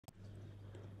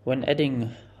When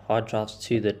adding hard drives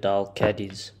to the Dell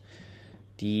caddies,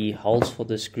 the holes for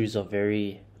the screws are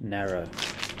very narrow,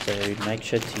 so make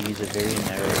sure to use a very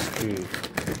narrow screw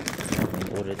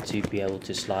in order to be able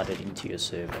to slide it into your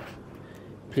server.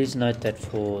 Please note that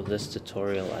for this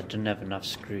tutorial I didn't have enough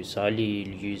screws, so I only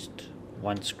used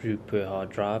one screw per hard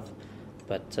drive,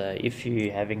 but if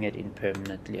you're having it in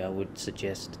permanently, I would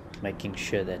suggest making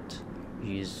sure that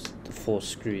you use the 4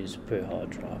 screws per hard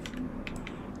drive.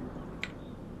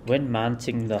 When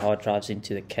mounting the hard drives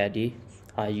into the caddy,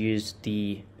 I used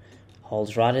the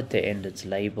holes right at the end. It's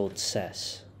labeled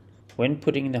SAS. When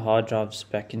putting the hard drives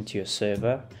back into your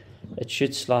server, it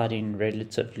should slide in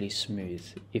relatively smooth.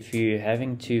 If you're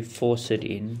having to force it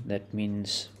in, that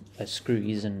means a screw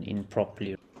isn't in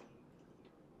properly.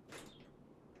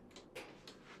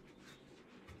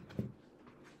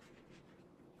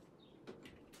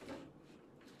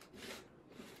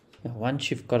 Now, once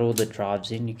you've got all the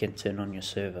drives in, you can turn on your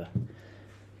server.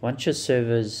 Once your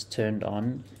server is turned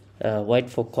on, wait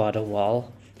for quite a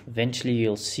while. Eventually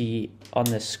you'll see on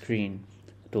the screen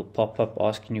it will pop up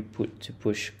asking you to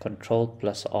push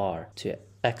Ctrl+R to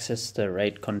access the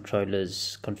RAID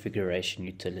controller's configuration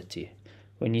utility.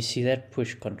 When you see that,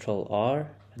 push Ctrl+R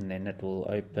and then it will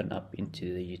open up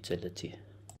into the utility.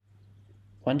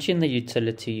 Once you're in the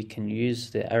utility, you can use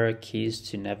the arrow keys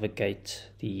to navigate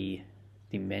the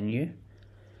menu.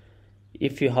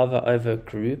 If you hover over a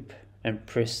group and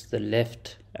press the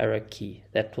left arrow key,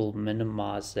 that will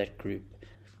minimize that group.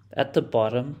 At the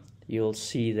bottom you'll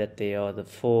see that there are the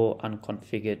 4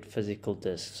 unconfigured physical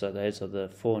disks, so those are the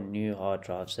 4 new hard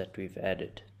drives that we've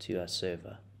added to our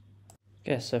server.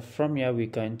 Okay, so from here we're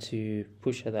going to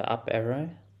push the up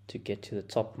arrow to get to the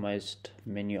topmost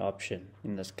menu option.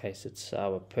 In this case it's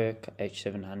our PERC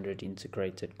H700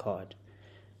 integrated card.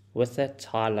 With that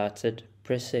highlighted,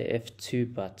 press the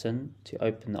F2 button to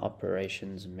open the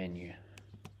operations menu.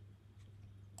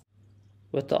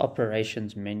 With the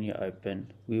operations menu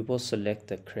open, we will select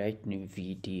the create new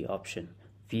VD option.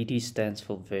 VD stands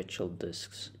for virtual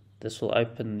disks. This will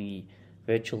open the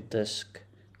virtual disk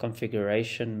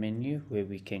configuration menu where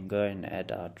we can go and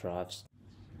add our drives.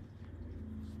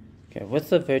 Okay, with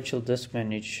the virtual disk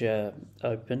manager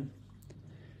open,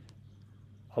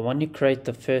 I want to create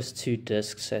the first 2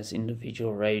 disks as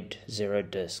individual RAID 0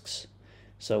 disks.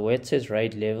 So where it says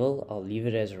RAID level, I'll leave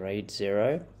it as RAID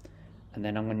 0, and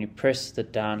then I'm going to press the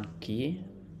down key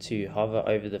to hover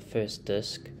over the first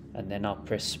disk, and then I'll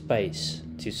press space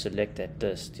to select that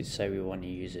disk to say we want to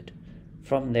use it.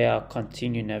 From there I'll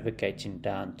continue navigating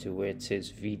down to where it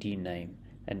says VD name,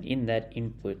 and in that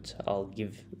input I'll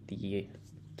give the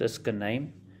disk a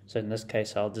name. So in this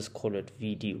case I'll just call it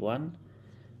VD1.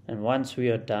 And once we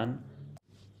are done,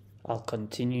 I'll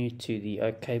continue to the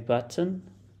OK button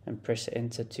and press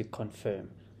enter to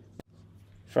confirm.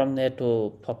 From there it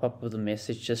will pop up with a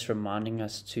message just reminding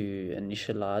us to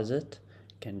initialize it.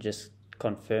 You can just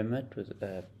confirm it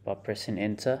by pressing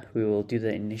enter. We will do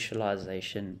the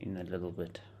initialization in a little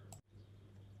bit.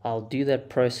 I'll do that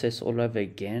process all over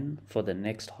again for the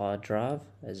next hard drive,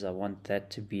 as I want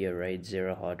that to be a RAID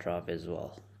 0 hard drive as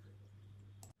well.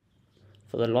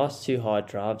 For the last 2 hard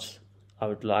drives, I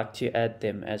would like to add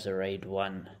them as a RAID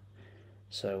 1.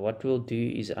 So what we'll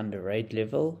do is under RAID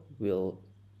level, we'll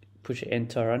push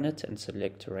enter on it and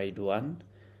select RAID 1,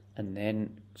 and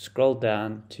then scroll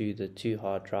down to the 2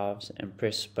 hard drives and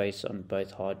press space on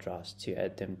both hard drives to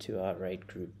add them to our RAID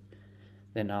group.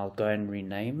 Then I'll go and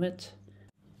rename it,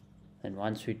 and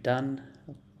once we're done,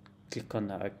 click on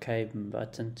the OK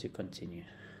button to continue.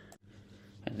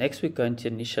 And next we're going to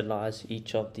initialize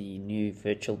each of the new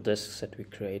virtual disks that we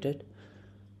created.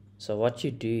 So what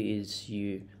you do is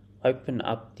you open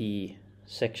up the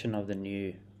section of the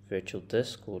new virtual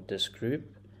disk or disk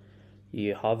group,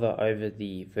 you hover over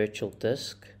the virtual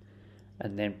disk,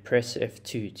 and then press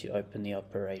F2 to open the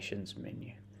operations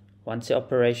menu. Once the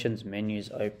operations menu is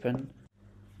open,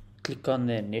 click on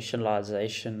the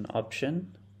initialization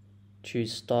option,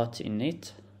 choose start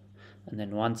init, and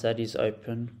then once that is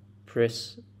open,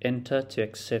 press enter to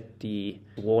accept the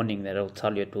warning that will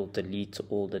tell you it will delete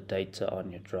all the data on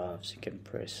your drives. You can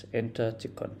press enter to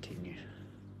continue.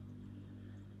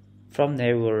 From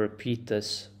there we'll repeat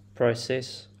this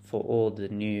process for all the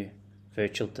new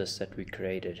virtual disks that we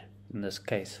created, in this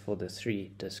case for the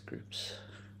 3 disk groups.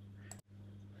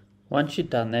 Once you've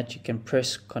done that, you can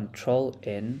press Ctrl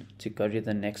N to go to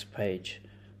the next page.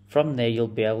 From there you'll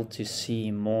be able to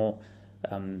see more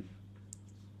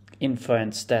info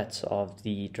and stats of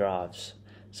the drives.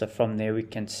 So from there we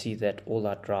can see that all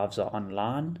our drives are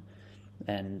online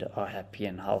and are happy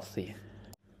and healthy.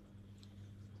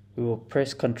 We will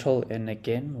press Ctrl N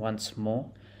again once more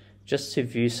just to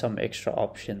view some extra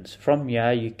options. From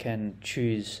here you can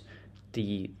choose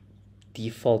the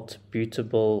default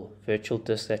bootable virtual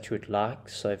disk that you would like.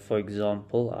 So for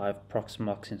example, I have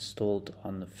Proxmox installed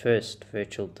on the first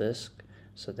virtual disk,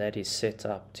 so that is set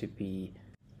up to be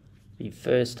the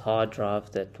first hard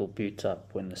drive that will boot up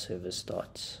when the server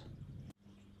starts.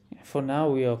 For now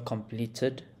we are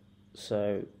completed,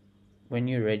 so when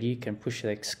you're ready you can push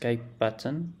the escape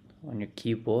button on your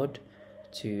keyboard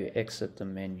to exit the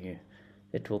menu.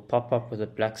 It will pop up with a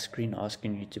black screen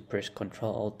asking you to press Ctrl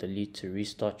Alt Delete to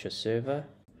restart your server.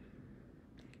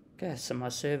 Okay, so my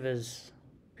server's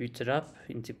booted up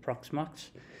into Proxmox,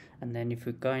 and then if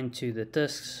we go into the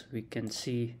disks we can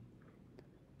see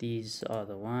these are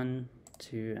the 1,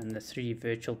 2 and the 3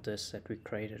 virtual disks that we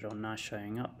created are now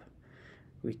showing up.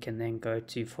 We can then go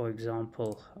to, for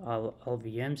example, our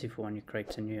LVMs. If we want to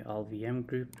create a new LVM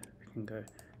group, we can go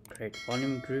create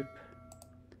volume group.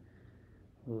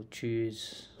 We'll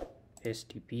choose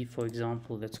STB, for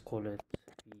example. Let's call it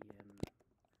VM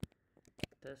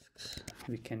disks.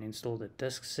 We can install the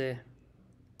disks there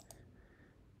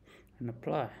and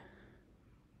apply.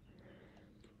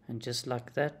 And just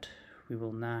like that, we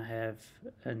will now have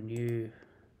a new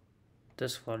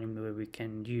disk volume where we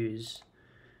can use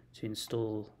to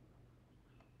install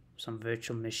some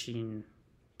virtual machine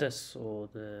disks or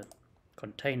the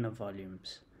container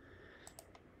volumes.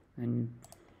 And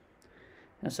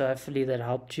so hopefully that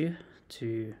helped you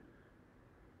to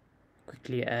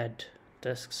quickly add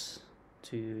disks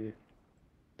to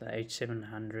the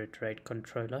H700 RAID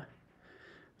controller.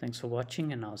 Thanks for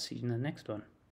watching, and I'll see you in the next one.